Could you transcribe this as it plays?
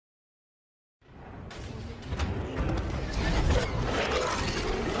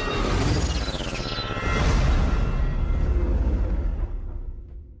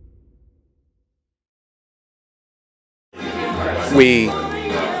we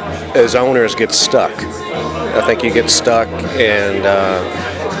as owners get stuck. I think you get stuck, and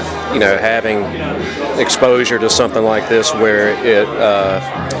having exposure to something like this where it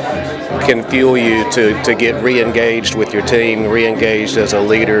can fuel you to get re-engaged with your team, re-engaged as a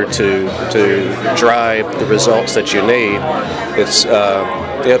leader to drive the results that you need.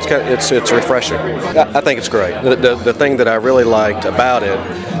 It's refreshing. I think it's great. The thing that I really liked about it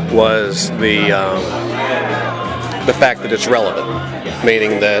was the fact that it's relevant,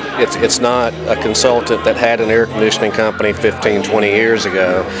 meaning that it's not a consultant that had an air conditioning company 15, 20 years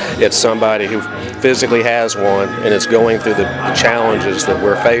ago. It's somebody who physically has one and is going through the challenges that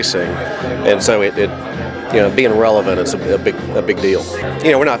we're facing, and so being relevant is a big deal.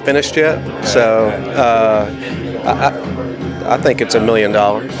 We're not finished yet, so I think it's $1 million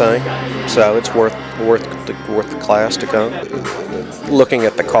thing, so it's worth the class to come. Looking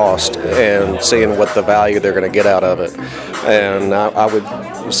at the cost and seeing what the value they're going to get out of it, and I would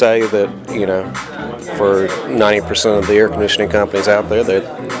say that for 90% of the air conditioning companies out there, that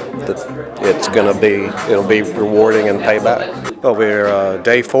it'll be rewarding and pay back. Well, we're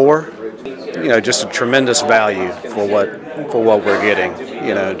day 4. Just a tremendous value for what we're getting.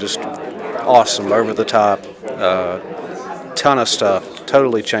 Just awesome, over the top. Ton of stuff,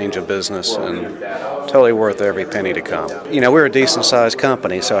 totally change a business, and totally worth every penny to come. We're a decent sized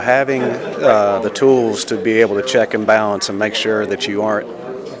company, so having the tools to be able to check and balance and make sure that you aren't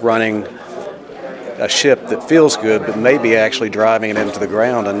running a ship that feels good but maybe actually driving it into the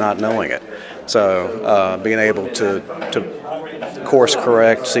ground and not knowing it. So being able to course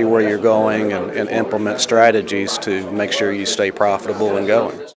correct, see where you're going, and implement strategies to make sure you stay profitable and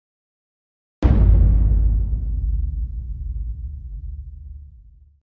going.